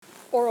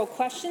Oral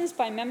questions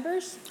by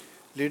members.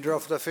 Leader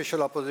of the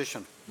Official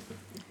Opposition.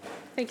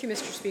 Thank you,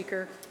 Mr.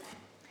 Speaker.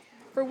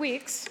 For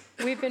weeks,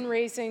 we've been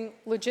raising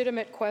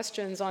legitimate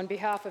questions on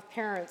behalf of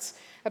parents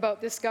about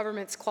this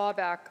government's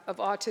clawback of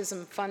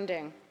autism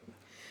funding.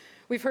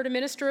 We've heard a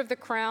Minister of the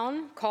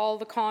Crown call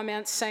the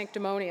comments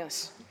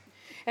sanctimonious.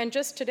 And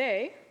just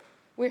today,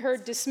 we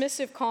heard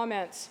dismissive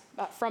comments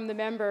by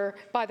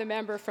the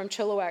member from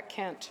Chilliwack,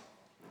 Kent.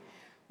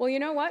 Well, you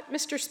know what,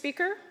 Mr.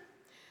 Speaker?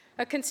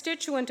 A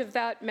constituent of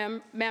that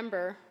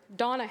member,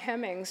 Donna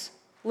Hemmings,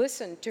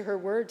 listened to her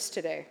words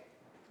today.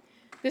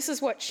 This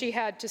is what she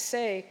had to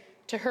say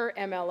to her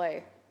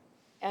MLA,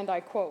 and I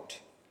quote,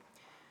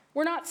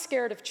 "We're not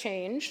scared of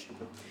change.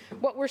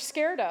 What we're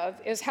scared of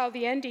is how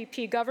the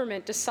NDP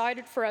government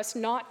decided for us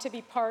not to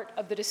be part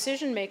of the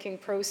decision-making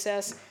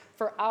process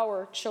for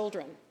our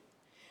children.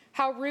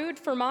 How rude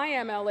for my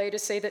MLA to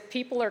say that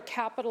people are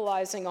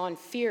capitalizing on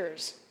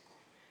fears.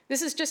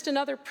 This is just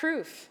another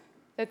proof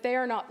that they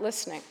are not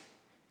listening.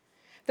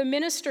 The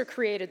minister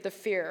created the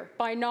fear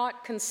by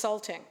not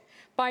consulting,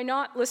 by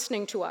not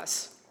listening to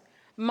us.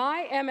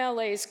 My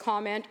MLA's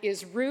comment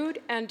is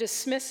rude and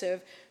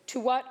dismissive to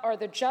what are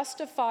the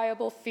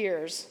justifiable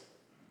fears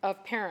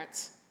of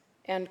parents,"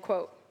 end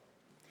quote.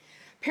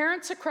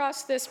 Parents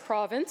across this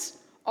province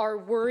are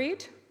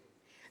worried,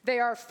 they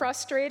are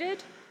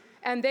frustrated,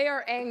 and they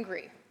are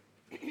angry.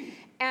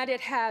 And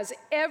it has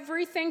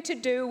everything to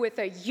do with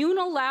a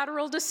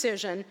unilateral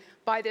decision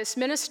by this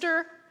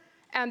minister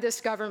and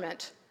this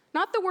government.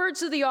 Not the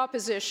words of the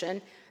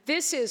opposition.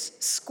 This is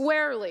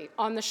squarely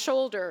on the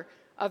shoulder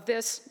of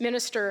this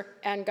minister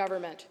and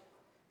government.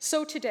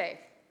 So today,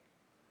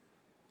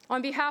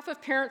 on behalf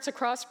of parents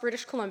across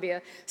British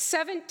Columbia,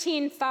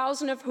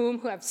 17,000 of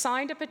whom have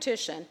signed a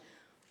petition,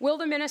 will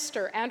the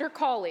minister and her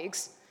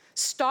colleagues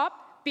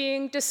stop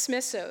being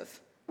dismissive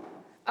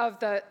of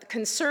the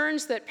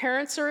concerns that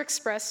parents are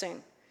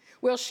expressing?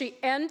 Will she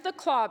end the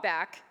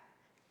clawback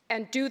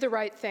and do the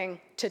right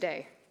thing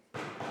today?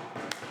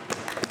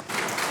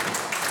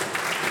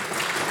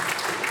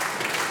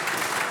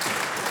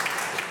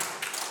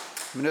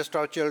 Minister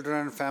of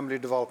Children and Family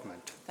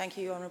Development. Thank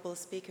you, Honourable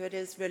Speaker. It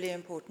is really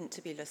important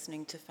to be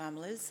listening to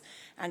families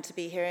and to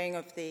be hearing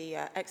of the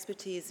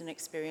expertise and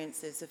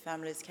experiences of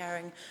families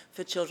caring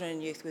for children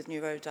and youth with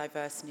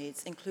neurodiverse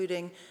needs,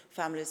 including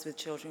families with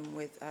children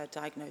with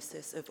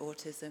diagnosis of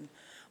autism.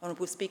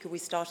 Honourable Speaker, we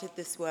started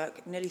this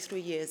work nearly 3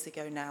 years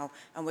ago now,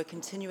 and we're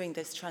continuing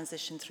this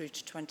transition through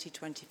to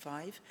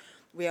 2025.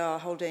 We are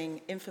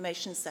holding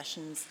information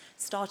sessions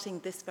starting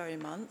this very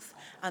month,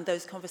 and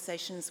those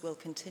conversations will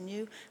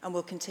continue, and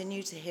we'll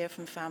continue to hear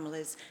from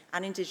families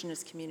and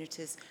Indigenous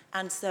communities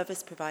and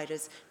service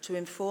providers to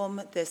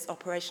inform this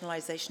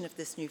operationalisation of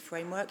this new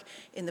framework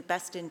in the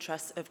best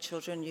interests of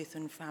children, youth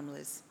and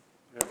families.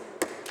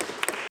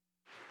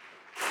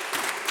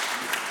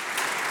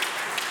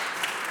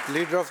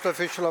 Leader of the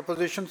Official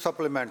Opposition,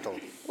 supplemental.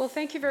 Well,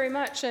 thank you very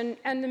much. And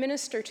the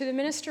minister, to the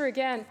minister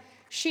again,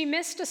 she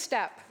missed a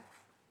step.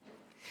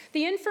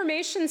 The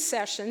information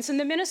sessions, and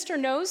the minister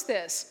knows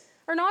this,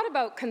 are not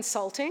about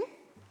consulting.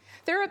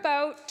 They're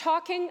about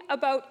talking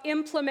about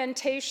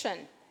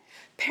implementation.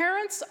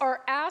 Parents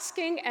are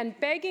asking and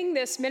begging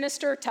this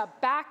minister to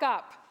back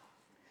up,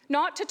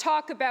 not to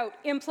talk about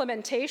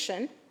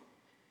implementation.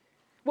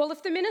 Well,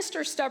 if the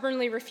minister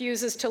stubbornly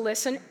refuses to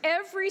listen,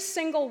 every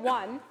single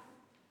one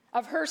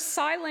of her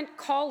silent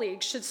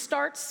colleagues should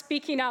start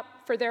speaking up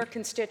for their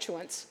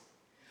constituents.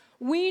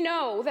 We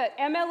know that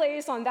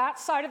MLAs on that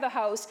side of the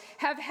House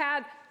have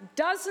had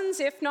dozens,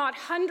 if not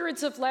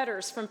hundreds, of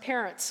letters from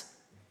parents.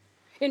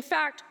 In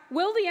fact,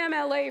 will the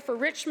MLA for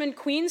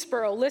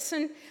Richmond-Queensborough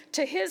listen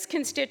to his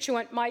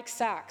constituent, Mike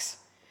Sachs,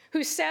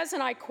 who says,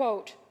 and I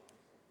quote,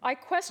 "I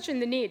question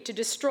the need to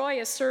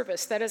destroy a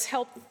service that has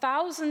helped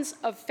thousands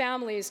of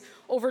families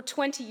over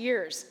 20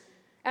 years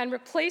and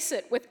replace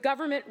it with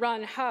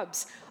government-run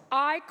hubs.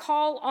 I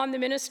call on the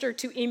minister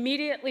to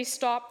immediately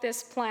stop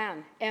this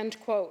plan," end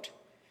quote.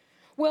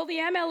 Will the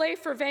MLA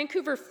for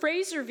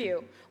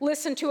Vancouver-Fraserview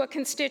listen to a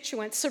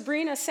constituent,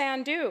 Sabrina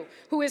Sandhu,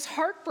 who is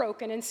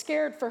heartbroken and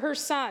scared for her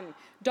son,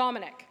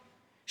 Dominic?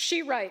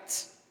 She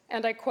writes,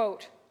 and I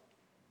quote,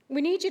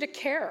 "We need you to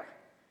care.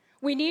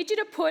 We need you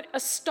to put a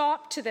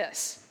stop to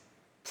this.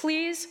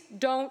 Please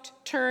don't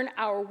turn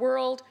our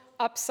world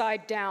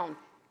upside down,"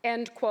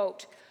 end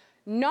quote.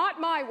 Not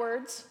my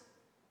words,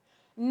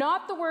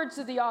 not the words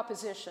of the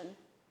opposition,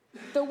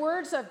 the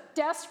words of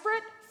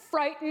desperate,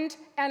 frightened,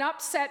 and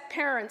upset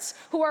parents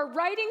who are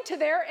writing to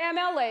their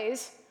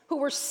MLAs who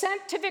were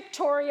sent to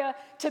Victoria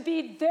to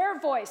be their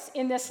voice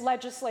in this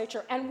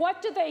legislature. And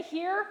what do they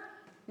hear?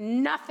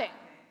 Nothing.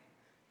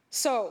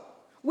 So,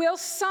 will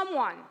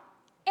someone,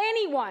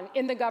 anyone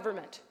in the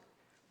government,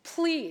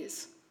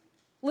 please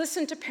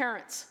listen to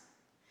parents?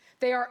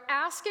 They are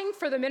asking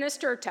for the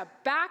minister to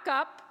back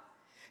up,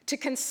 to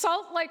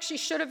consult like she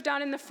should have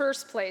done in the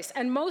first place,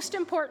 and most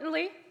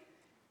importantly,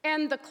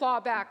 end the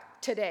clawback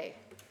today.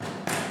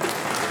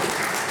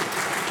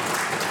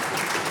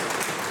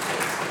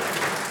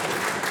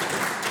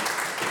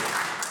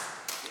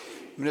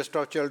 Minister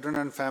of Children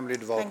and Family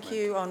Development. Thank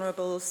you,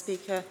 Honourable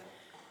Speaker.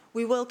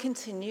 We will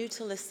continue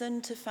to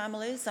listen to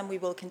families and we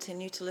will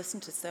continue to listen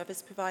to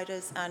service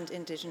providers and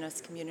Indigenous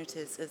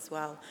communities as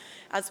well.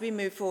 As we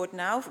move forward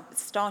now,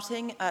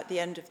 starting at the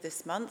end of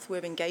this month,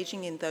 we're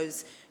engaging in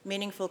those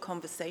meaningful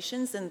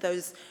conversations, and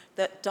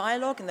that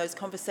dialogue and those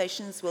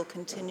conversations will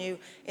continue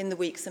in the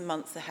weeks and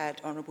months ahead,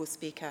 Honourable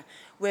Speaker.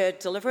 We're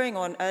delivering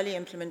on early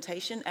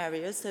implementation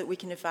areas so that we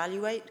can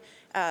evaluate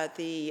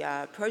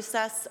the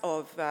process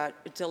of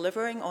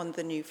delivering on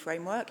the new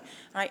framework.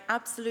 I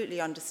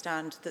absolutely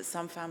understand that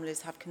some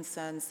families have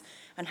concerns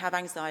and have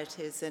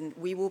anxieties, and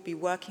we will be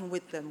working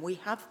with them. We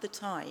have the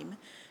time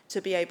to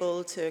be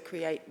able to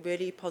create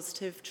really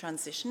positive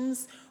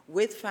transitions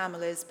with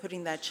families,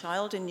 putting their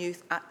child and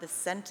youth at the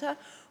centre,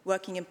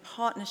 working in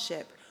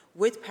partnership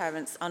with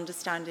parents,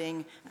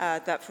 understanding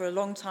that for a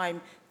long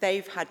time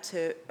they've had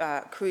to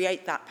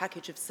create that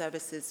package of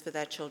services for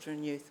their children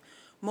and youth.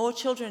 More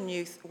children and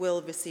youth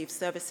will receive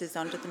services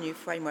under the new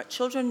framework,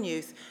 children and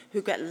youth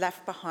who get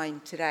left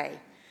behind today.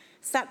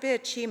 Satbir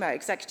Chima,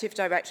 Executive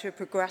Director of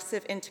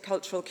Progressive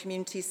Intercultural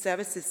Community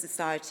Services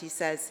Society,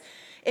 says,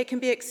 "It can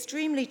be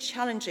extremely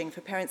challenging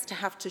for parents to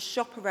have to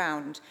shop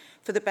around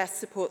for the best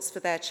supports for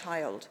their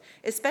child,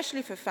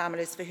 especially for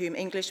families for whom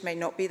English may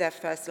not be their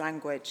first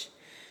language.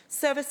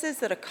 Services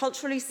that are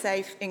culturally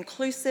safe,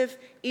 inclusive,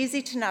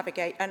 easy to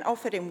navigate and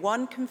offered in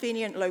one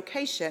convenient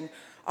location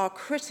are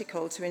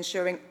critical to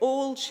ensuring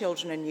all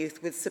children and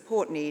youth with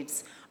support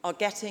needs are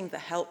getting the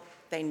help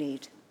they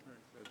need."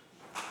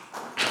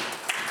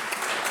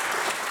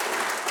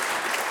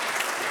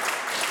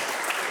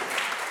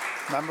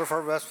 Member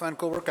for West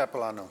Vancouver,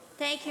 Capilano.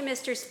 Thank you,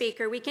 Mr.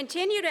 Speaker. We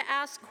continue to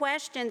ask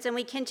questions and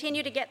we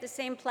continue to get the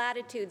same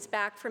platitudes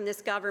back from this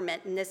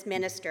government and this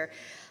minister.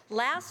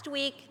 Last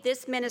week,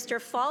 this minister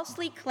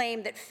falsely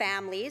claimed that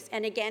families,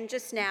 and again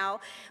just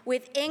now,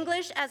 with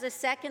English as a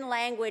second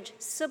language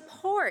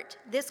support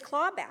this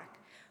clawback.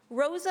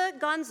 Rosa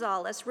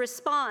Gonzalez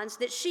responds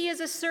that she is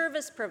a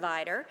service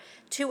provider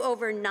to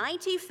over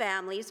 90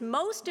 families,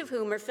 most of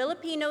whom are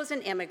Filipinos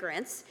and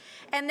immigrants,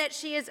 and that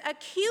she is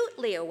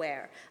acutely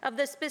aware of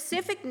the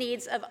specific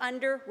needs of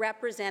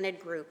underrepresented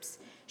groups.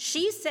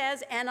 She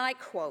says, and I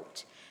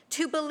quote,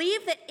 "To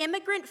believe that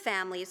immigrant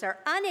families are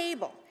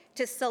unable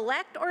to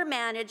select or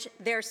manage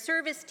their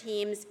service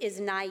teams is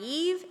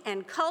naive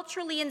and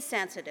culturally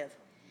insensitive.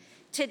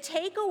 To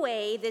take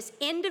away this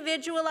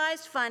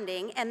individualized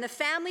funding and the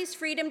family's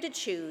freedom to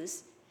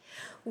choose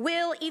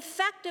will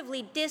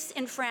effectively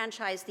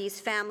disenfranchise these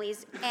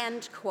families,"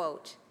 end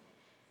quote.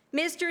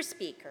 Mr.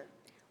 Speaker,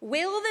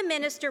 will the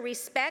minister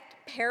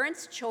respect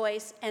parents'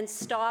 choice and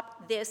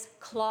stop this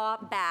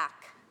clawback?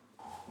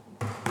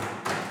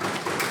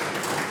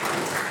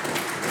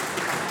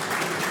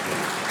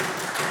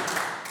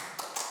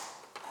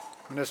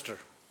 Minister.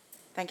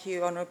 Thank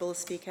you, Honourable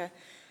Speaker.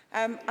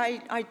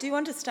 I do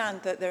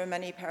understand that there are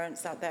many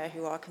parents out there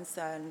who are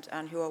concerned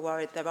and who are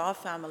worried. There are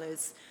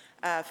families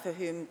for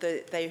whom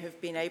they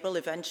have been able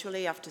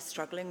eventually, after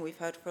struggling, we've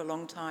heard for a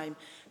long time,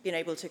 been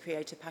able to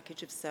create a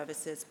package of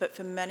services. But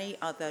for many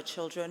other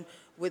children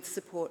with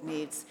support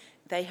needs,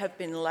 they have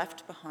been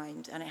left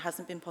behind and it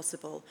hasn't been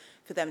possible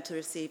for them to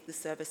receive the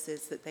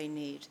services that they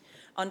need.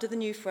 Under the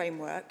new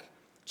framework,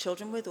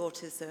 children with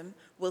autism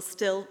will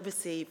still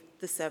receive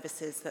the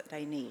services that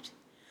they need.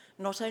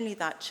 Not only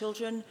that,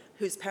 children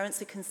whose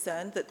parents are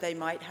concerned that they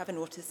might have an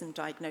autism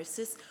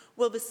diagnosis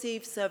will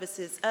receive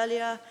services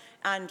earlier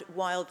and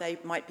while they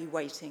might be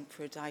waiting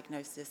for a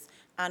diagnosis.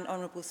 And,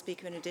 Honourable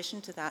Speaker, in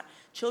addition to that,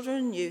 children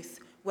and youth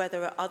where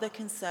there are other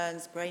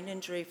concerns, brain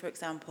injury, for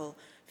example,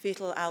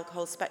 fetal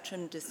alcohol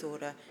spectrum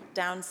disorder,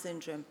 Down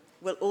syndrome,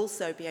 will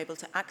also be able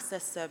to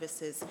access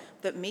services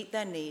that meet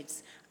their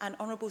needs. And,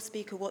 Honourable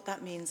Speaker, what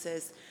that means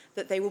is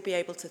that they will be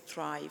able to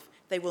thrive.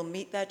 They will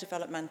meet their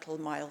developmental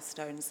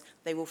milestones.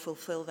 They will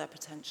fulfil their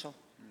potential.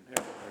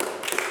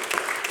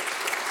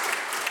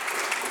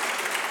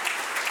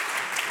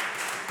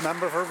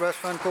 Member for West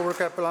Vancouver,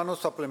 Capilano,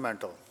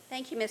 supplemental.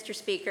 Thank you, Mr.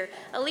 Speaker.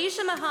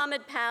 Alicia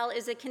Mohammed Pal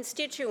is a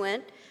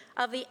constituent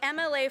of the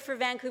MLA for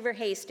Vancouver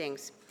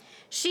Hastings.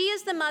 She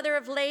is the mother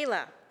of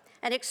Layla,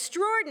 an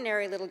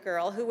extraordinary little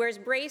girl who wears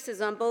braces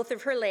on both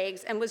of her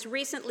legs and was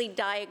recently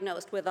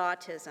diagnosed with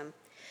autism.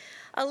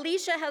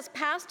 Alicia has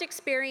past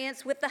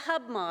experience with the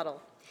Hub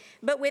model,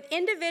 but with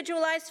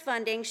individualized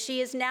funding,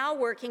 she is now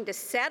working to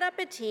set up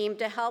a team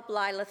to help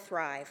Layla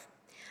thrive.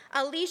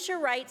 Alicia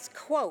writes,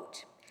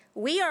 quote,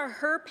 "We are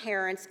her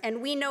parents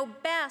and we know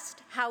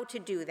best how to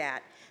do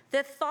that.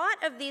 The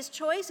thought of these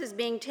choices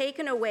being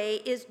taken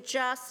away is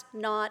just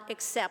not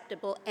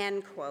acceptable,"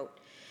 end quote.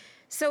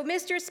 So,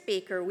 Mr.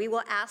 Speaker, we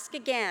will ask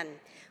again,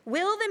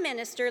 will the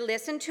minister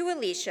listen to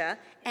Alicia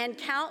and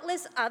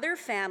countless other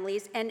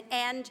families and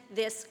end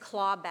this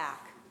clawback?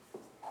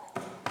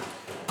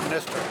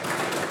 Minister.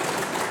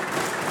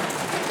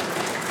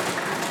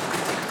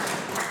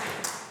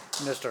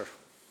 Minister.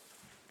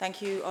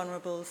 Thank you,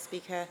 Honourable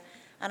Speaker.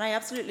 And I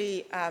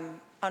absolutely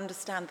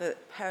understand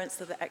that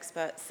parents are the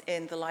experts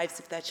in the lives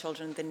of their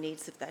children, the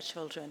needs of their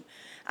children.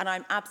 And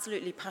I'm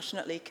absolutely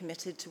passionately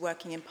committed to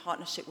working in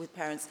partnership with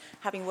parents.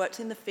 Having worked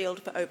in the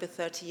field for over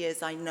 30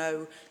 years, I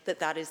know that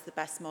that is the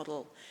best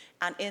model.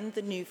 And in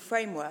the new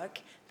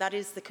framework, that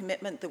is the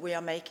commitment that we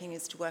are making,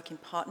 is to work in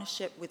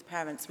partnership with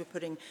parents. We're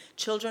putting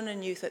children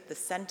and youth at the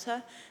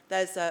centre.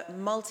 There's a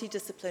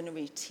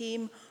multidisciplinary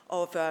team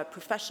of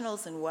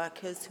professionals and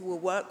workers who will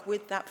work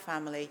with that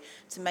family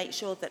to make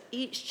sure that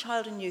each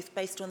child and youth,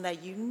 based on their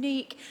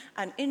unique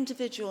and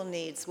individual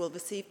needs, will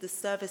receive the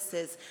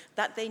services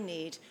that they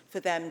need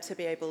for them to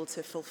be able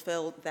to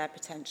fulfil their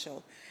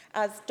potential.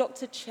 As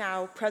Dr.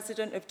 Chow,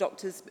 President of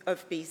Doctors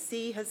of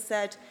BC, has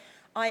said,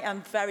 I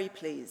am very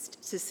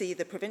pleased to see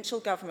the provincial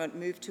government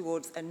move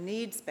towards a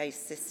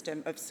needs-based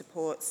system of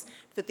supports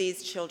for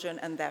these children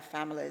and their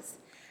families.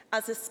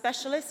 As a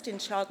specialist in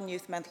child and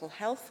youth mental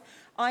health,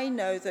 I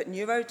know that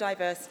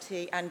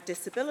neurodiversity and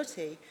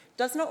disability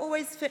does not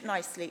always fit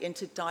nicely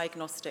into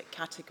diagnostic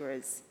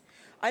categories.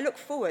 I look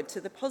forward to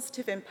the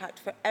positive impact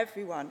for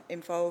everyone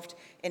involved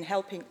in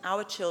helping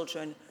our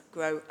children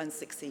grow and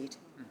succeed.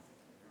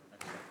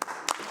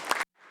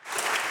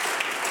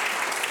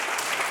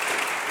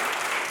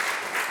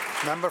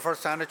 Member for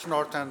Saanich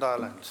North and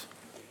Islands.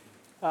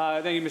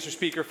 Thank you, Mr.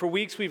 Speaker. For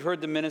weeks, we've heard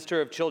the Minister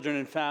of Children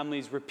and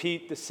Families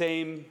repeat the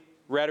same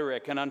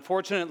rhetoric, and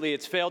unfortunately,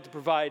 it's failed to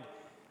provide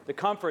the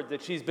comfort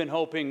that she's been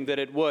hoping that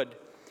it would.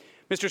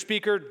 Mr.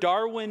 Speaker,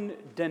 Darwin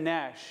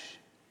Dinesh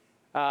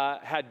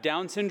had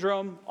Down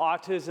syndrome,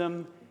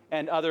 autism,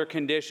 and other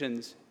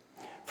conditions.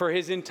 For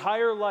his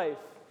entire life,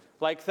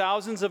 like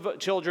thousands of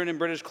children in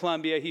British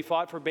Columbia, he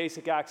fought for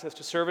basic access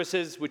to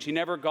services, which he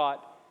never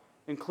got,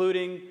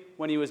 including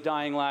when he was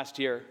dying last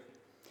year.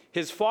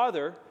 His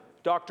father,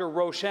 Dr.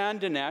 Roshan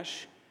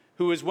Dinesh,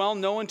 who is well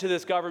known to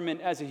this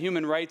government as a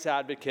human rights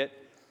advocate,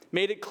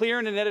 made it clear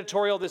in an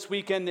editorial this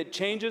weekend that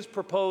changes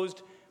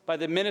proposed by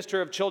the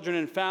Minister of Children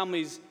and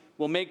Families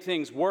will make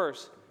things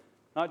worse,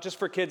 not just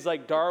for kids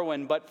like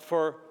Darwin, but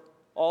for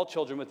all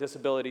children with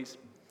disabilities.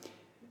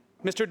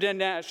 Mr.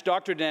 Dinesh,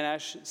 Dr.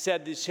 Dinesh,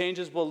 said these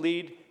changes will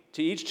lead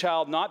to each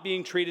child not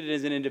being treated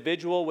as an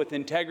individual with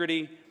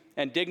integrity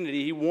and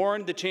dignity. He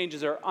warned the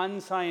changes are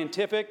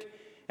unscientific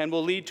and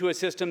will lead to a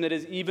system that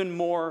is even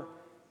more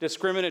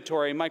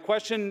discriminatory. My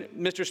question,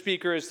 Mr.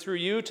 Speaker, is through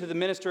you to the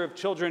Minister of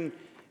Children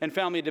and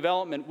Family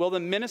Development. Will the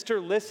minister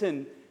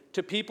listen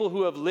to people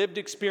who have lived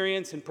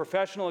experience and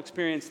professional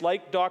experience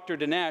like Dr.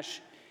 Dinesh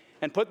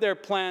and put their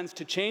plans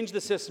to change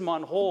the system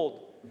on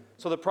hold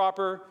so the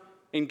proper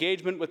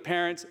engagement with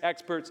parents,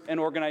 experts, and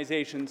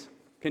organizations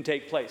can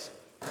take place?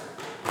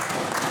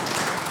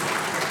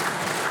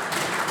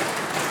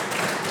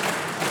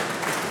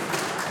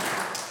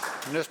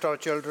 Minister of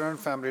Children and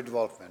Family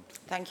Development.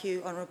 Thank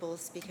you, Honourable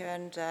Speaker,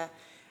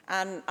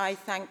 and I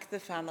thank the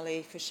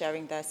family for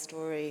sharing their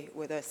story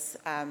with us.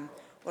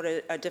 What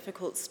a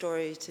difficult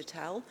story to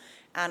tell.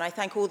 And I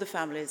thank all the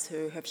families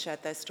who have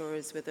shared their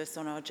stories with us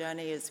on our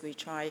journey as we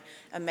try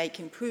and make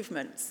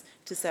improvements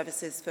to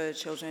services for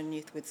children and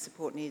youth with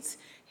support needs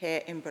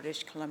here in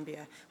British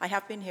Columbia. I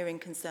have been hearing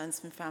concerns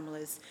from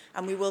families,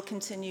 and we will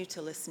continue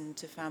to listen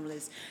to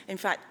families. In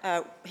fact,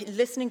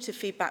 listening to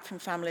feedback from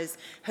families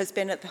has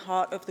been at the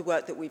heart of the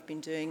work that we've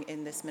been doing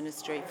in this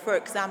ministry. For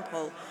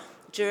example,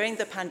 during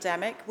the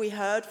pandemic, we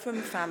heard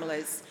from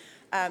families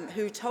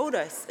who told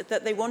us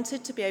that they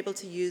wanted to be able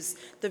to use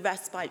the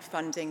respite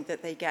funding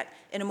that they get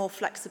in a more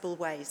flexible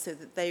way so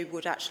that they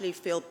would actually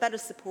feel better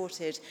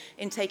supported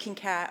in taking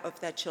care of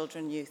their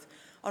children and youth.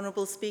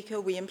 Honourable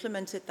Speaker, we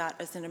implemented that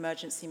as an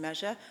emergency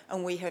measure,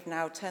 and we have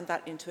now turned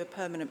that into a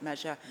permanent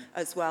measure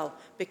as well,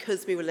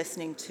 because we were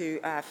listening to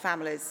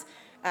families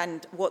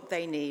and what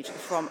they need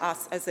from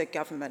us as a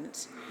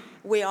government.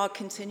 We are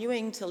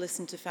continuing to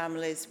listen to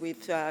families.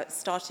 We've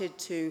started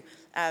to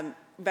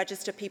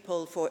register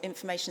people for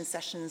information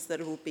sessions that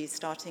will be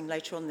starting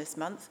later on this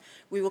month.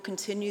 We will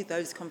continue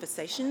those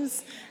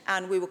conversations,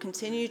 and we will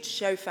continue to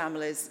show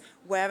families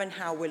where and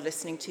how we're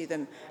listening to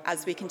them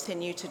as we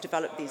continue to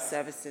develop these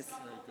services.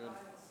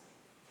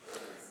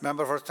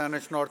 Member for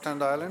Saanich North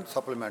and Islands,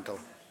 supplemental.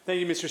 Thank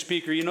you, Mr.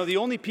 Speaker. You know, the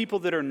only people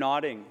that are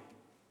nodding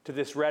to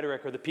this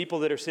rhetoric are the people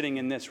that are sitting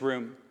in this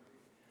room.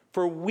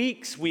 For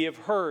weeks, we have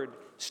heard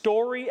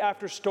story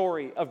after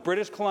story of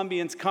British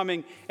Columbians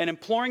coming and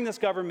imploring this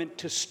government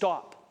to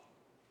stop,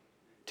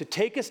 to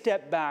take a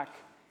step back,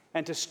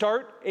 and to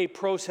start a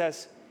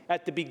process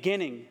at the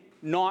beginning,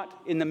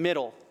 not in the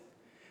middle.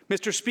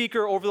 Mr.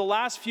 Speaker, over the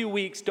last few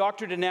weeks,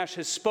 Dr. Dinesh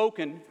has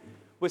spoken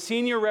with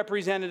senior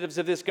representatives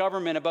of this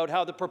government about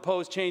how the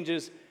proposed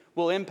changes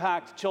will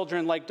impact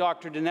children like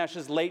Dr.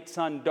 Dinesh's late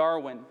son,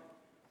 Darwin,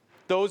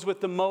 those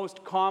with the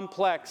most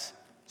complex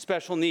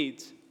special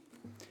needs.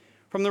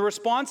 From the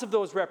response of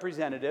those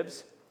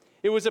representatives,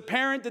 it was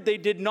apparent that they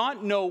did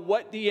not know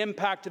what the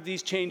impact of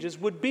these changes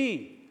would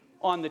be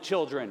on the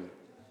children.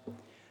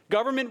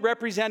 Government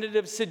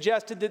representatives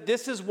suggested that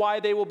this is why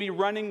they will be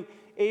running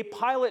a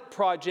pilot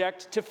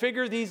project to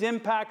figure these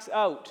impacts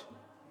out.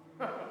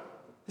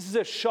 This is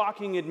a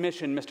shocking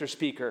admission, Mr.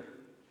 Speaker.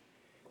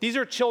 These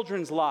are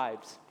children's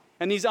lives,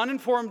 and these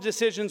uninformed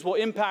decisions will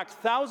impact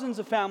thousands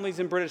of families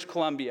in British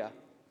Columbia.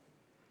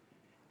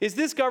 Is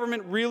this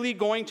government really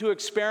going to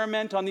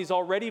experiment on these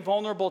already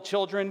vulnerable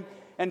children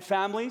and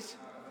families?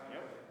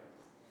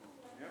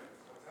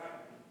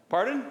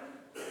 Pardon?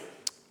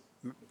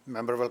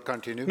 Member will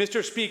continue.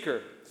 Mr.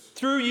 Speaker,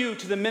 through you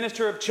to the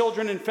Minister of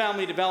Children and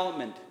Family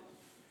Development,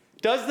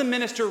 does the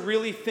minister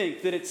really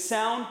think that it's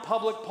sound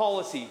public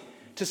policy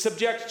to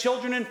subject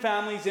children and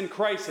families in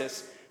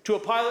crisis to a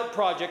pilot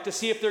project to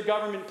see if their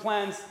government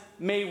plans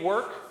may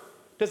work?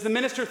 Does the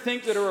minister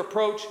think that her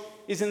approach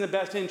is in the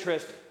best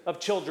interest of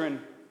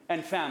children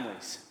and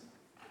families?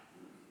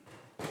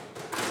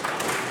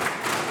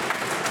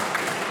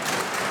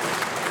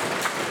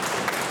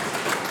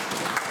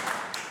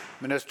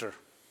 Minister.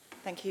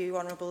 Thank you,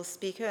 Honourable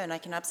Speaker, and I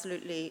can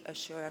absolutely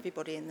assure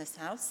everybody in this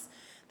House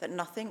that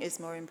nothing is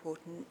more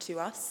important to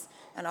us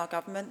and our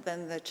government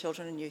than the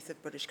children and youth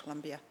of British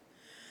Columbia.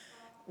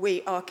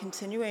 We are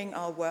continuing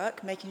our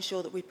work, making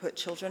sure that we put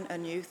children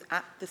and youth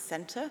at the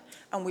centre,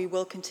 and we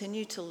will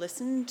continue to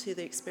listen to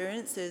the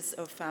experiences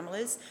of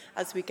families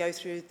as we go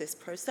through this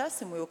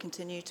process, and we will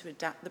continue to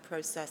adapt the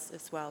process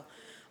as well.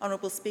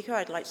 Honourable Speaker,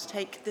 I'd like to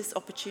take this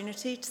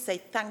opportunity to say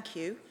thank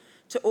you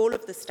to all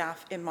of the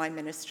staff in my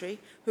ministry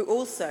who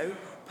also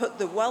put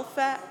the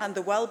welfare and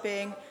the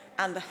well-being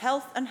and the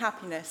health and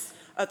happiness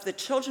of the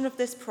children of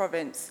this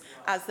province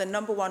as the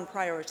 #1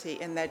 priority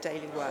in their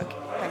daily work.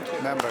 Thank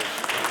you. Members.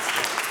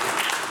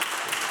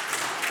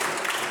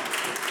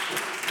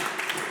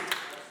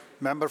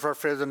 Member for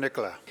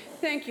Fraser-Nicola.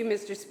 Thank you,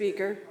 Mr.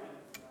 Speaker.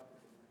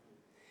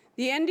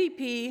 The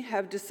NDP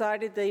have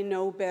decided they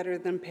know better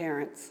than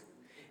parents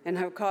and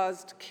have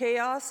caused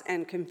chaos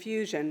and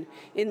confusion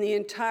in the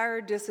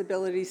entire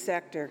disability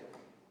sector.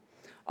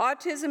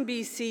 Autism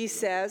BC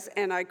says,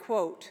 and I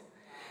quote,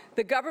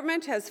 "The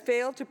government has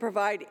failed to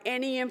provide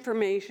any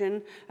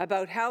information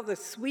about how the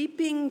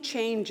sweeping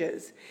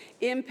changes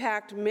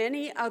impact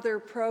many other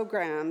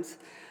programs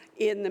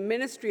in the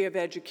Ministry of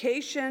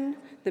Education,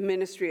 the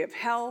Ministry of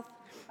Health,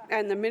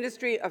 and the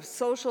Ministry of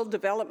Social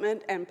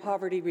Development and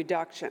Poverty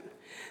Reduction.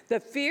 The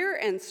fear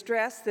and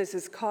stress this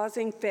is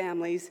causing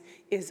families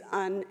is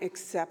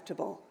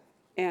unacceptable,"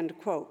 end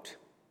quote.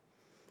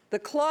 The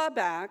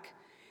clawback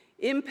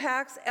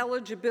impacts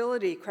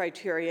eligibility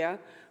criteria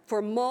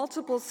for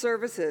multiple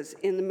services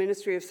in the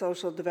Ministry of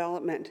Social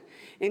Development,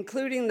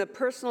 including the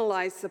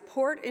Personalized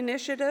Support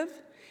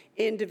Initiative,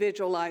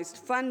 Individualized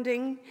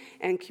Funding,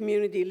 and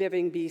Community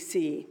Living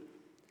BC.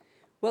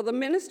 Will the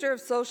Minister of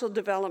Social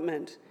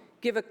Development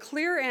give a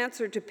clear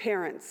answer to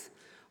parents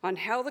on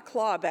how the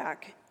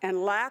clawback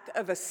and lack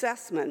of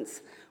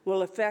assessments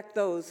will affect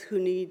those who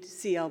need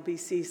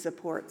CLBC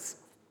supports?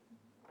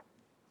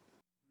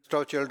 Minister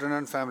of Children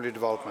and Family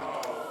Development.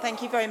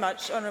 Thank you very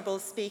much, Honourable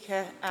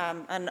Speaker,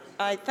 and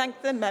I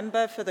thank the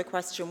member for the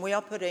question. We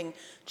are putting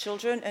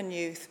children and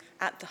youth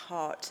at the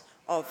heart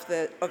of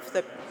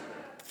the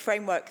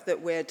framework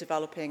that we're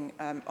developing,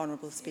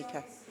 Honourable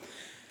Speaker.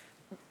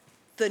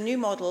 The new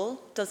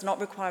model does not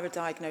require a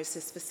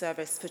diagnosis for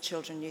service for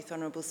children and youth,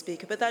 Honourable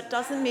Speaker, but that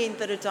doesn't mean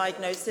that a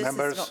diagnosis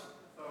Members. is not...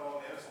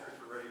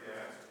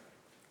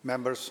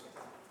 Members.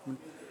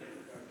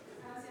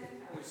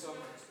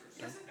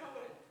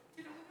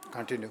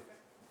 Continue.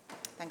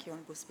 Thank you,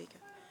 Honourable Speaker.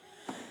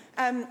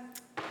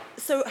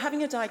 So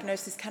having a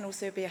diagnosis can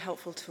also be a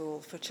helpful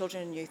tool for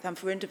children and youth and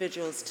for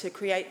individuals to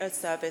create a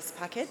service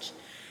package.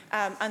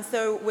 And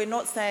so we're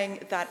not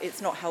saying that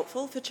it's not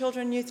helpful for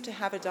children and youth to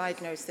have a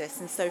diagnosis.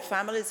 And so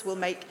families will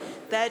make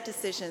their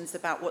decisions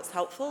about what's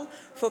helpful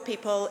for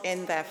people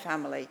in their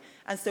family.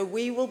 And so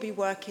we will be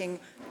working,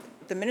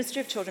 the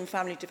Ministry of Children and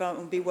Family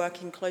Development will be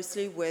working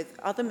closely with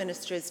other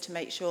ministries to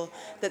make sure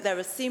that there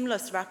are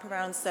seamless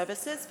wraparound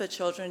services for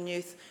children and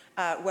youth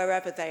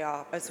wherever they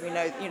are. As we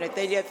know,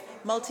 they live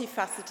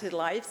multifaceted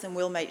lives, and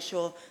we'll make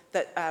sure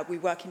that we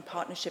work in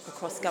partnership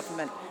across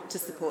government to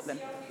support them.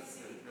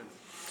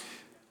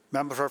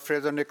 Member for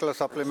Fraser-Nicola,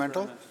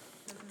 supplemental.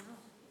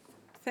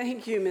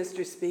 Thank you,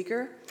 Mr.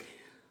 Speaker.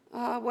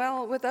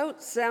 Well,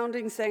 without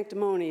sounding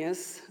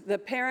sanctimonious, the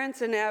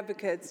parents and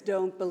advocates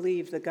don't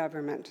believe the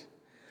government.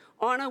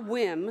 On a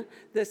whim,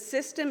 the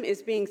system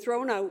is being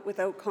thrown out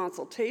without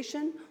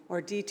consultation or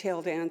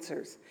detailed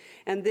answers,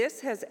 and this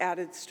has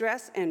added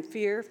stress and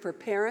fear for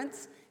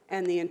parents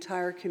and the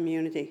entire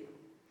community.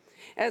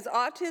 As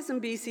Autism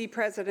BC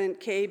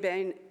President Kay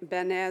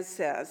Banez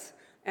says,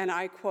 and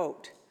I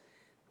quote,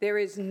 "There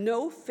is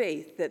no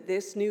faith that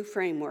this new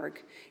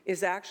framework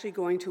is actually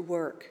going to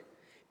work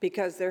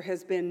because there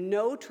has been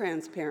no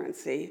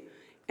transparency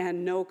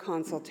and no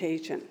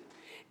consultation,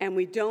 and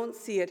we don't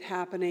see it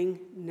happening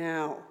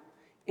now,"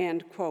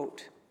 end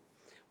quote.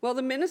 Will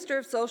the Minister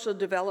of Social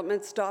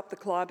Development stop the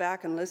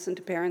clawback and listen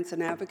to parents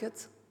and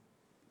advocates?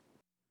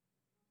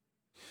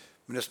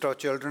 Minister of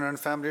Children and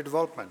Family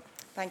Development.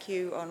 Thank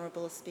you,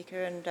 Honourable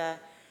Speaker. And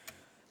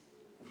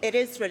It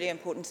is really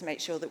important to make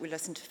sure that we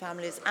listen to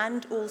families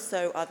and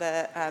also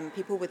other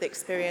people with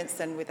experience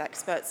and with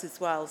experts as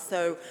well.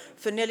 So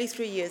for nearly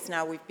 3 years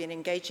now, we've been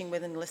engaging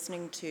with and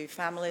listening to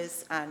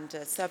families and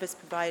service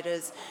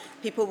providers,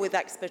 people with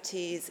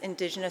expertise,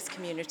 Indigenous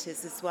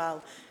communities as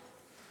well.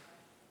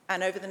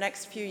 And over the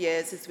next few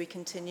years, as we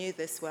continue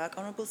this work,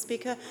 Honourable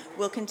Speaker,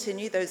 we'll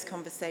continue those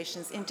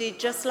conversations. Indeed,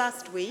 just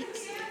last week...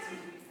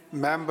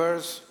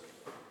 Members,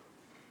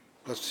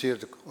 let's hear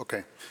the,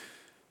 okay.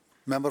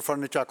 Member for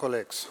Nechako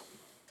Lakes.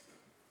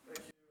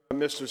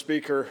 Mr.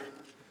 Speaker,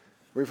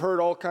 we've heard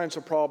all kinds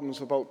of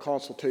problems about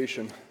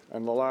consultation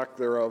and the lack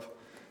thereof,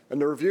 and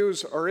the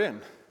reviews are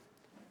in.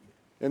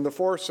 In the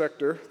forest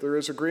sector, there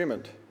is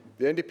agreement.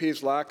 The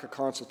NDP's lack of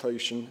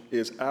consultation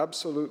is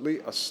absolutely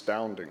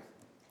astounding.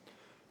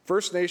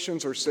 First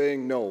Nations are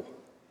saying no.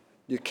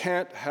 You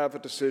can't have a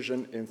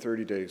decision in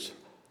 30 days.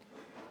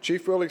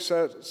 Chief Willie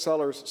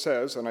Sellers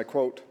says, and I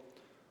quote,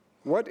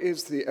 "What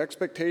is the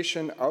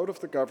expectation out of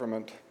the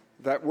government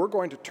that we're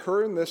going to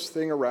turn this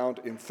thing around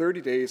in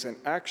 30 days and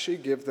actually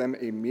give them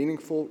a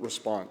meaningful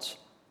response?"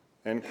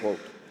 End quote.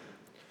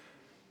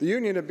 The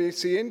Union of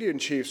BC Indian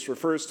Chiefs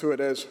refers to it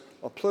as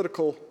a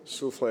political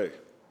souffle.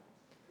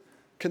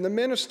 Can the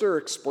minister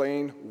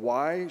explain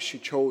why she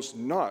chose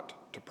not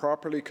to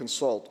properly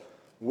consult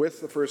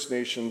with the First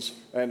Nations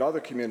and other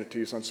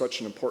communities on such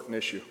an important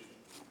issue?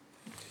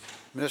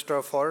 Minister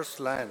of Forests,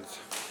 Lands.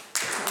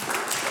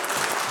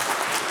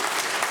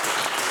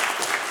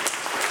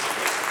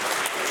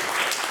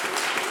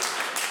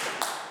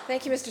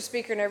 Thank you, Mr.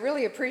 Speaker, and I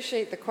really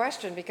appreciate the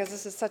question because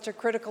this is such a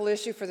critical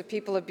issue for the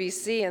people of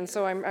BC, and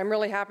so I'm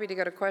really happy to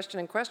get a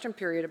question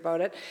period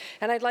about it.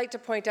 And I'd like to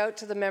point out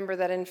to the member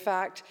that, in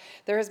fact,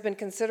 there has been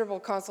considerable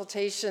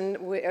consultation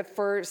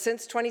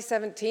since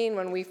 2017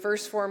 when we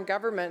first formed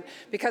government,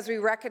 because we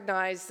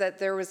recognized that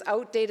there was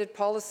outdated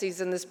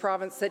policies in this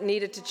province that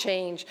needed to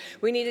change.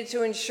 We needed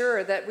to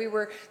ensure that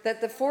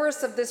that the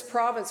forests of this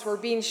province were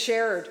being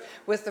shared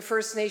with the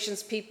First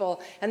Nations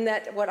people, and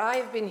that what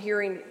I've been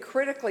hearing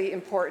critically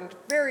important,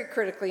 very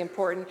critically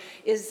important,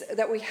 is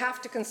that we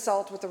have to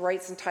consult with the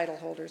rights and title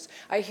holders.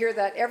 I hear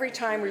that every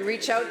time we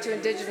reach out to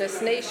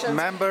Indigenous nations.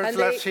 Members,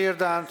 let's hear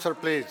the answer,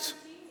 please.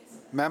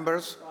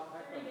 Members.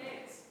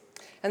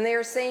 And they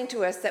are saying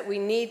to us that we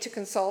need to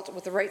consult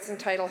with the rights and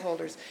title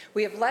holders.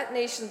 We have let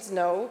nations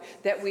know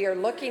that we are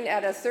looking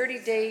at a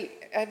 30-day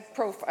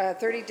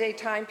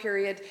time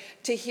period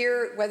to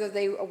hear whether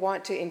they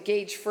want to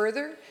engage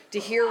further, to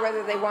hear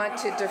whether they want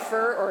to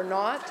defer or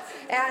not.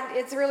 And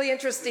it's really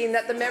interesting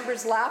that the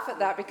members laugh at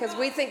that because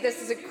we think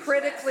this is a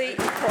critically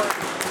important.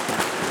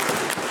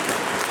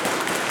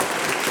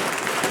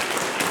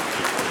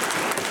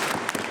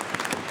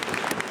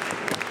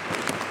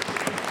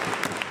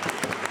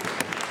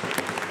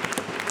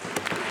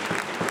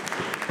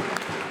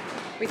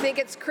 We think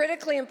it's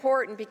critically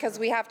important because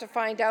we have to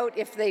find out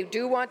if they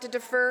do want to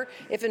defer,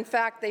 if in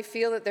fact they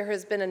feel that there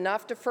has been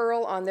enough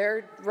deferral on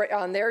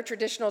their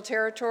traditional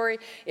territory,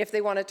 if they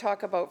want to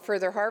talk about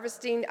further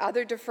harvesting,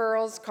 other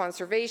deferrals,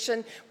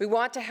 conservation. We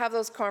want to have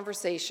those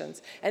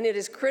conversations, and it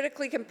is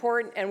critically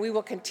important, and we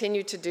will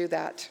continue to do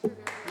that.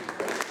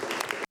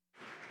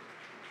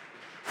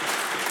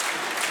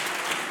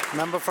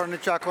 Member for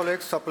Nechako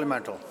Lakes,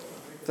 supplemental.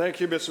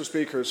 Thank you, Mr.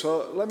 Speaker.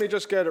 So let me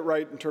just get it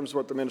right in terms of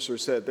what the minister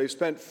said. They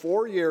spent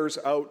 4 years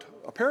out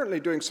apparently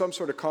doing some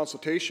sort of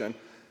consultation.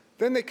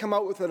 Then they come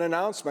out with an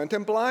announcement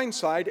and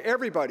blindside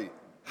everybody.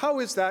 How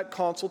is that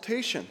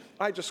consultation?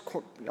 I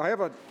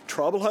have a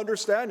trouble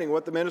understanding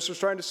what the minister is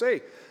trying to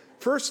say.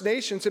 First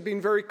Nations have been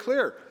very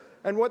clear,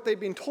 and what they've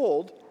been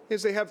told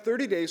is they have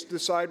 30 days to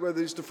decide whether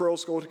these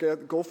deferrals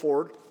go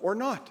forward or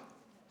not.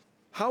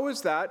 How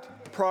is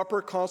that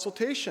proper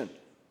consultation?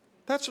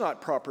 That's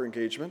not proper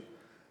engagement.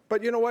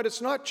 But you know what?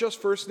 It's not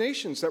just First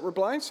Nations that were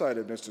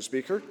blindsided, Mr.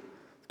 Speaker.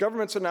 The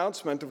government's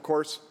announcement, of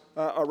course,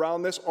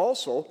 around this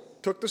also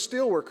took the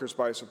steelworkers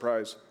by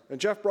surprise.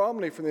 And Jeff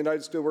Bromley from the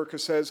United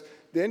Steelworkers says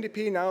the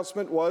NDP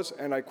announcement was,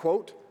 and I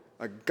quote,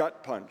 "a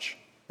gut punch,"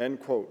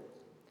 end quote.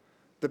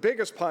 The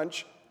biggest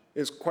punch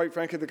is, quite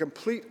frankly, the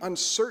complete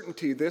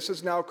uncertainty this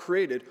has now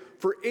created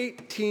for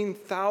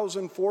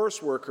 18,000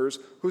 forest workers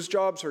whose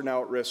jobs are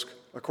now at risk,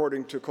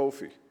 according to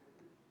COFI.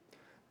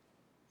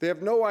 They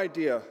have no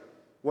idea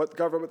what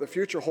the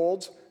future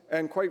holds,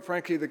 and quite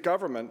frankly, the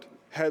government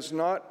has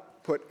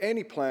not put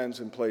any plans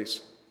in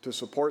place to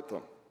support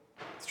them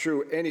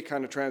through any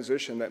kind of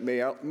transition that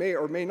may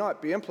or may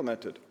not be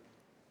implemented.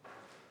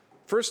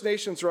 First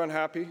Nations are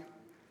unhappy,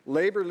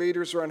 Labour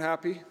leaders are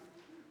unhappy,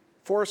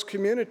 forest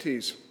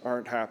communities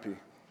aren't happy.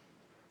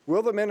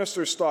 Will the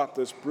minister stop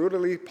this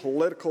brutally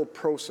political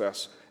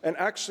process and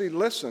actually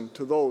listen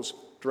to those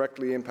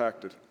directly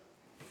impacted?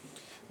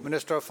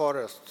 Minister of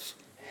Forests.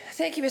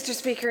 Thank you, Mr.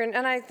 Speaker,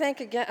 and I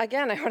thank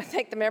again, I want to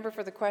thank the member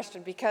for the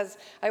question, because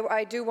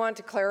I do want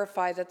to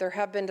clarify that there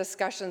have been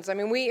discussions. I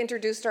mean, we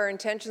introduced our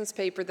intentions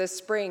paper this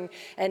spring,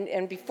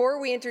 and before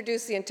we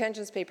introduced the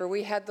intentions paper,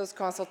 we had those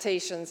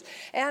consultations.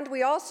 And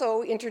we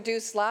also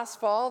introduced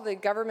last fall, the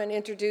government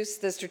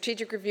introduced the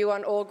strategic review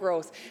on old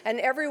growth, and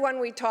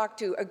everyone we talked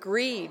to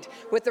agreed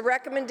with the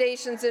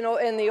recommendations in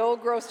the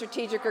old growth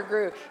strategic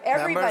review.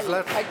 Everybody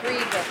agreed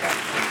with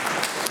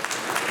it.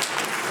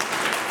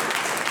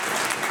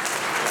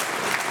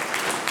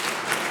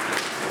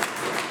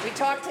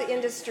 We talked to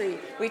industry,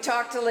 we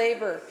talked to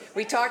labor,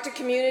 we talked to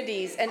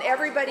communities, and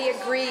everybody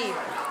agreed.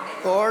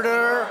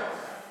 Order.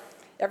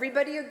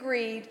 Everybody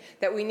agreed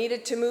that we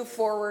needed to move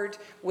forward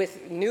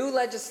with new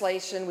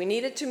legislation. We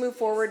needed to move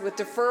forward with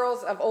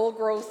deferrals of old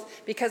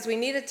growth because we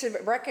needed to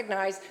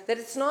recognize that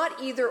it's not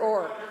either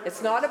or.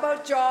 It's not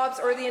about jobs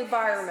or the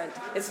environment.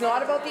 It's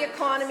not about the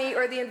economy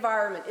or the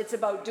environment. It's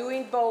about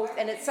doing both,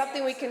 and it's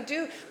something we can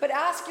do. But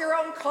ask your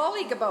own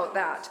colleague about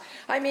that.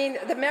 I mean,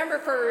 the member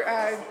for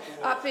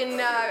up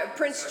in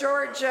Prince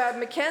George,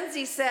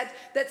 Mackenzie, said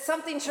that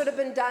something should have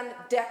been done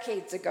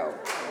decades ago.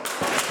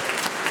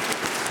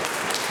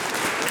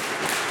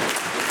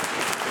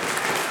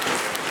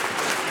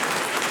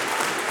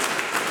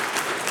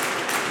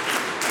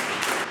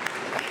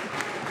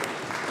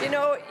 You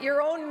know,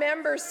 your own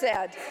member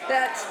said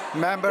that.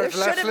 Members,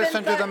 let's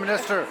listen to the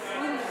minister.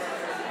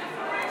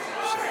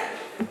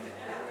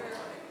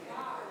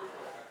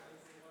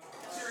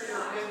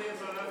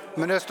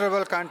 Minister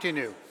will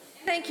continue.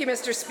 Thank you,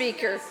 Mr.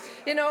 Speaker.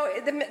 You know,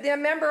 the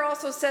member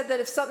also said that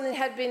if something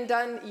had been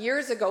done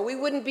years ago, we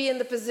wouldn't be in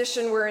the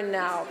position we're in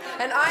now.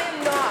 And I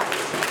am not.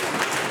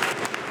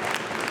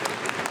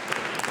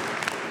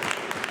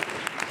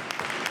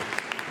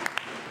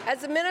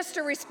 As a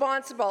minister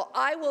responsible,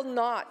 I will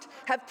not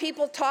have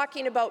people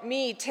talking about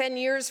me 10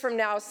 years from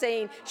now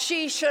saying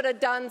she should have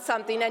done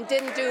something and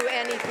didn't do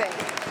anything.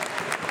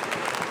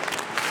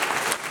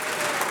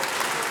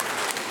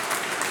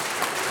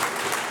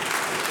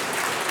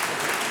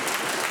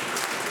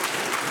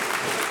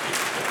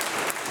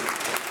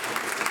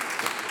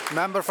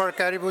 Member for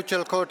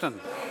Caribou-Chilcotin.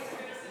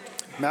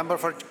 Member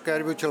for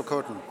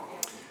Caribou-Chilcotin.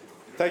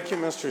 Thank you,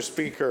 Mr.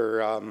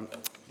 Speaker.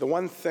 The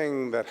one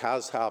thing that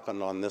has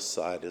happened on this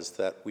side is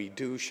that we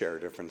do share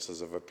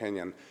differences of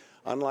opinion,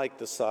 unlike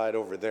the side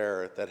over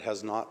there that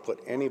has not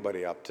put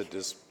anybody up to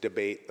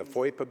debate the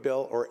FOIPA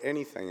bill or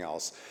anything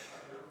else.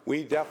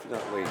 We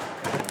definitely,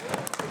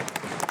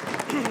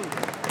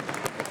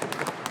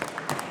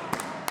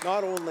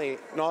 not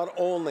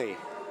only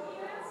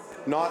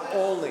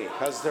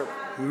has there...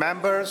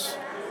 Members.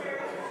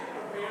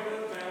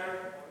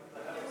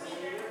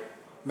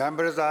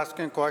 Member is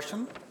asking a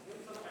question.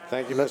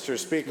 Thank you, Mr.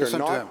 Speaker.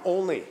 Not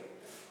only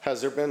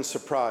has there been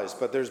surprise,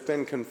 but there's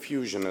been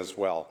confusion as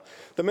well.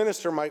 The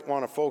minister might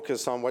want to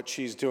focus on what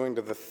she's doing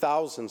to the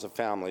thousands of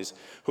families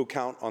who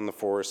count on the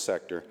forest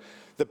sector.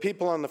 The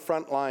people on the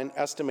front line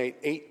estimate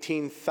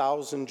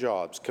 18,000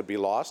 jobs could be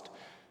lost.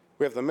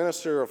 We have the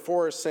Minister of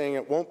Forests saying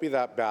it won't be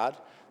that bad.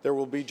 There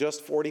will be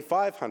just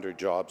 4,500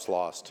 jobs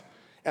lost.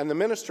 And the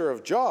Minister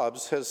of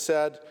Jobs has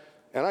said,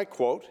 and I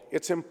quote,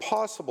 "It's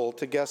impossible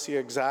to guess the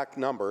exact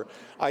number.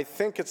 I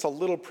think it's a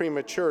little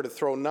premature to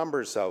throw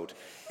numbers out,"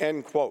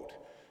 end quote.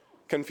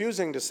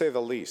 Confusing to say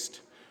the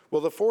least.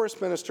 Will the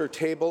Forest Minister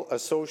table a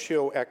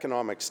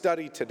socio-economic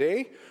study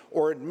today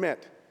or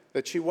admit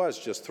that she was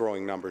just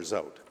throwing numbers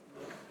out?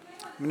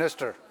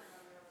 Minister.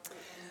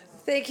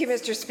 Thank you,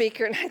 Mr.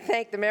 Speaker, and I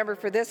thank the member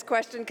for this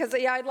question because,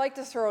 yeah, I'd like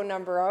to throw a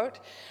number out.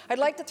 I'd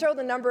like to throw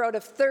the number out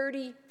of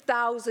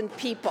 30,000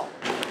 people.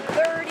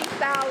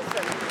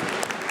 30,000.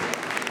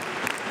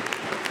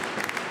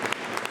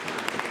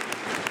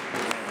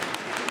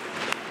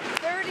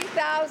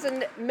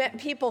 30,000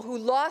 people who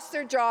lost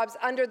their jobs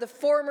under the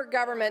former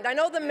government. I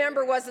know the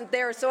member wasn't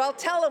there, so I'll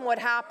tell him what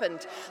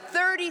happened.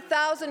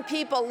 30,000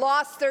 people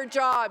lost their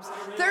jobs.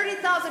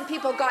 30,000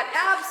 people got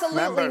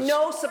absolutely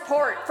no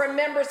support from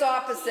members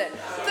opposite.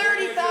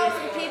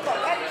 30,000 people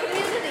and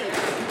communities.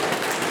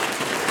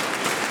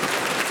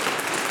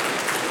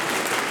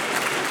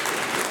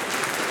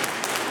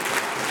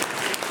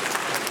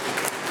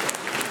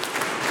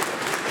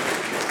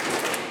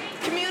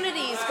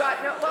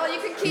 Well, you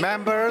can keep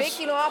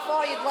making off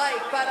all you'd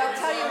like, but I'll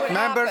tell you what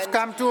happened. Members,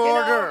 come to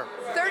order.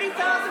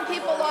 30,000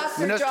 people lost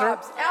their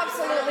jobs.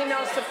 Absolutely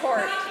no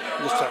support.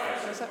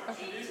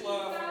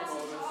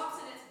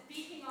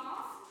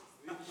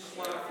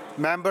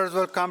 Members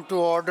will come to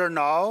order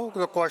now.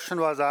 The question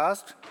was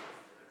asked.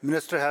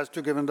 Minister has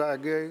to give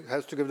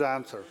the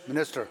answer.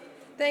 Minister.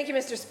 Thank you,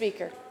 Mr.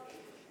 Speaker.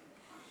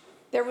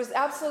 There was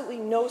absolutely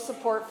no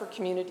support for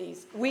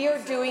communities. We are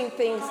doing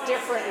things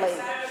differently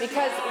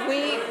because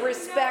we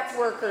respect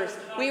workers.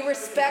 We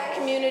respect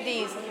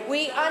communities.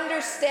 We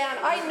understand.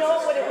 I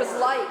know what it was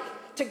like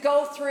to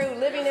go through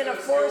living in a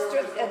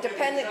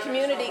forest-dependent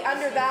community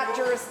under that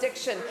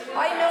jurisdiction.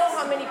 I know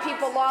how many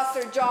people lost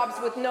their jobs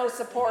with no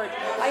support.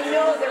 I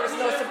know there was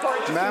no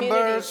support to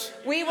communities.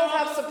 We will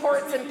have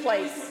supports in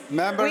place.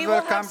 Members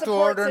will come to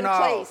order now.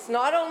 Place,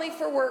 not only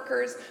for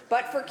workers,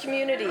 but for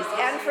communities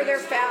and for their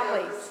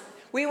families.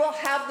 We will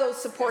have those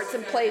supports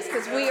in place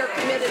because we are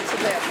committed to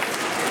this.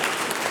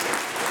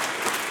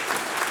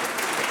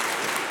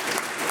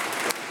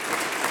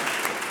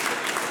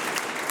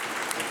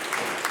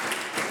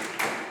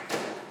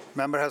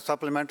 Member has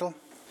supplemental.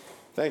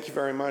 Thank you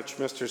very much,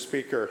 Mr.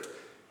 Speaker.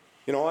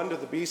 You know, under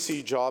the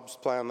BC Jobs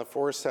Plan, the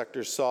forest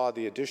sector saw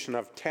the addition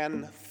of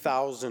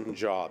 10,000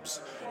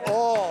 jobs,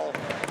 all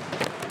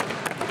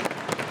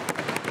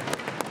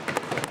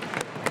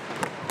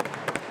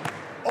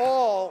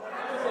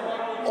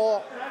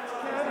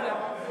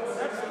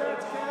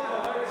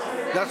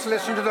Let's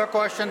listen to the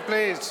question,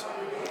 please.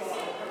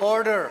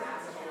 Order.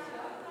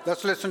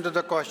 Let's listen to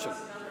the question.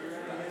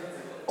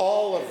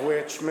 All of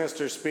which,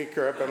 Mr.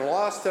 Speaker, have been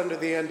lost under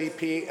the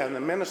NDP, and the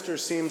minister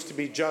seems to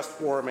be just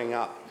warming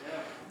up.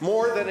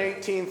 More than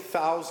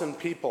 18,000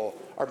 people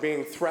are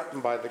being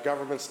threatened by the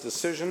government's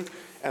decision,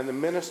 and the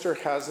minister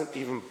hasn't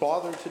even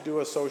bothered to do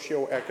a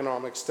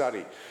socio-economic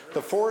study.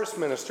 The forest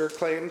minister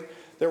claimed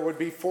there would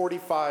be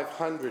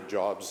 4,500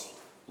 jobs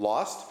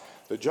lost.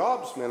 The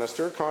jobs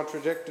minister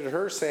contradicted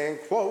her, saying,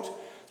 quote,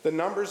 "The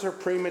numbers are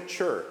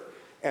premature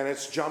and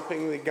it's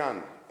jumping the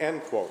gun,"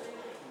 end quote.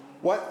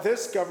 What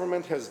this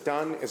government has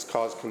done is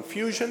cause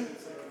confusion,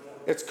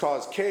 it's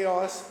caused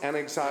chaos and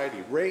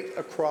anxiety right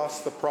across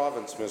the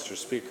province, Mr.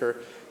 Speaker.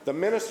 The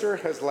minister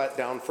has let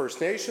down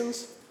First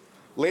Nations,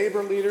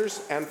 labour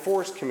leaders and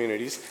forest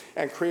communities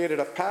and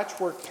created a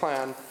patchwork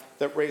plan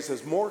that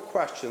raises more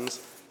questions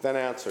than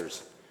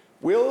answers.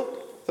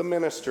 Will the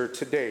minister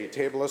today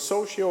table a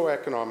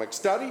socio-economic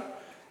study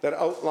that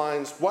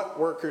outlines what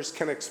workers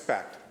can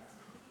expect?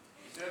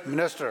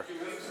 Minister.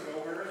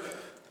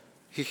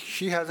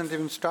 She hasn't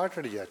even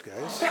started yet,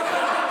 guys. Let's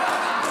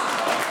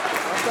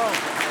go.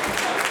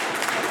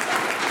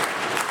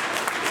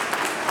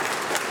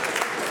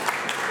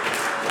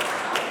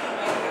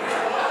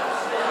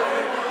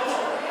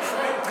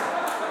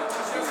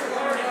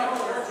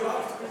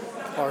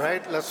 All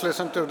right, let's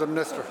listen to the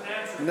minister.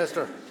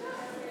 Minister.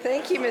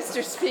 Thank you,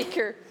 Mr.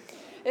 Speaker.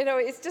 You know,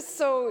 it's just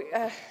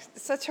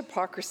such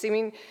hypocrisy. I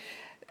mean,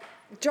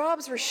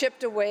 jobs were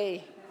shipped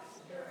away.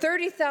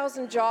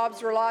 30,000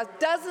 jobs were lost.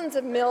 Dozens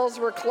of mills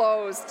were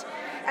closed.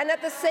 And at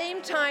the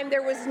same time,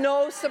 there was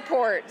no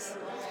support.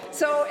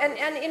 So,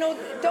 and you know,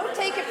 don't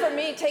take it from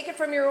me, take it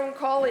from your own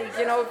colleague,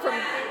 you know, from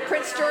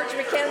Prince George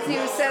Mackenzie,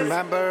 who says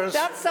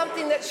that's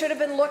something that should have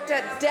been looked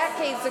at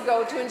decades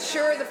ago to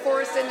ensure the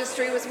forest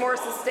industry was more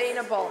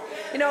sustainable.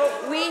 You know,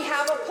 we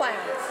have a plan.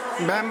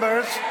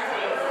 Members.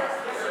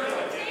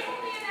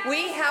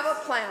 We have a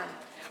plan.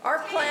 Our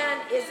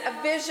plan is a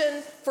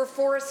vision for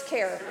forest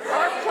care.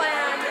 Our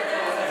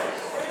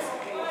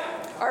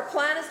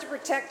plan is to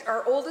protect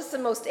our oldest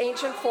and most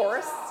ancient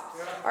forests.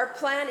 Our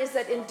plan is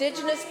that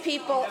Indigenous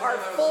people are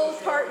full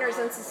partners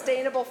in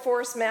sustainable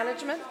forest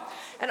management.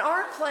 And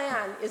our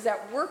plan is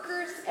that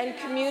workers and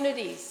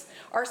communities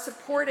are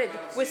supported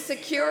with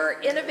secure,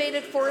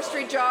 innovative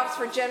forestry jobs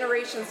for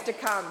generations to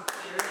come.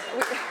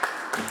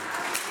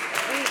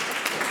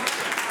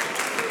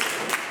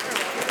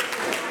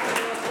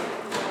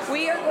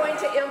 We are going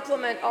to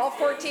implement all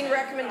 14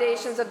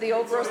 recommendations of the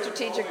overall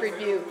strategic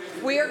review.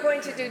 We are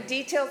going to do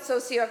detailed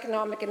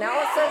socioeconomic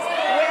analysis.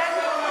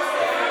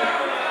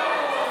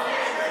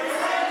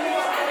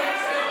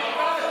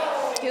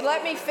 You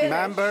let me finish.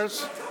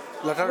 Members,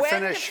 let her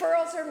finish. When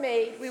deferrals are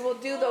made, we will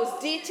do those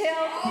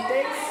detailed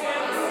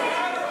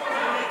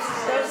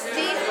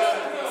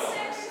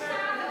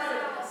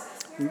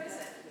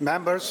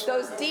Members.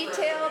 Those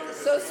detailed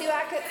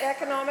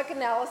socioeconomic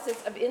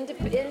analysis of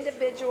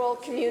individual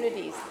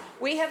communities.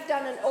 We have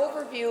done an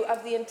overview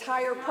of the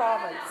entire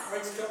province.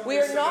 We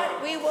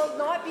will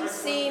not be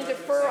seeing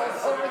deferrals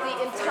over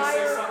the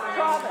entire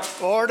province.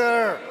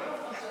 Order.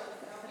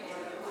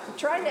 I'm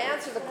trying to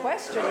answer the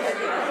question.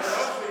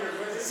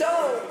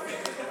 So,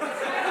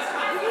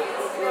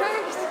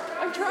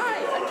 I'm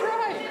trying.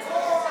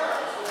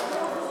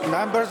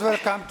 Members will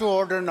come to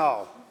order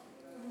now.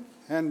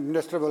 And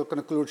Minister will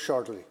conclude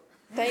shortly.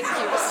 Thank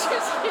you, Mr.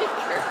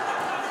 Speaker.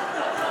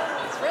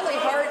 It's really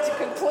hard to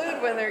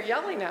conclude when they're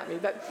yelling at me.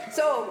 But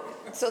so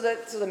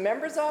the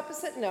members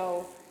opposite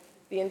know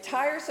the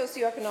entire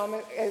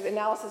socioeconomic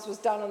analysis was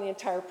done on the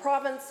entire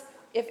province.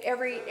 If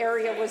every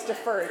area was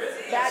deferred,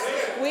 that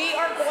we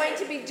are going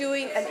to be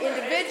doing an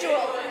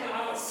individual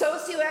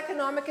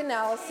socioeconomic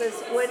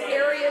analysis when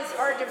areas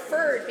are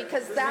deferred,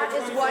 because that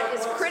is what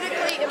is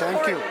critically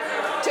important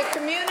to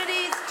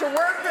communities, to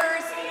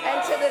workers,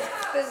 and to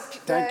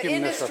the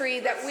industry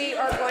that we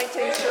are going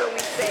to ensure we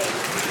save.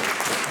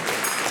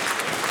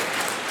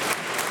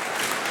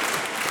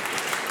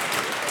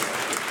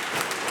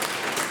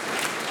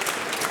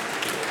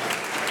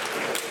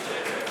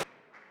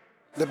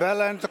 The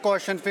bell ends the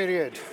question period.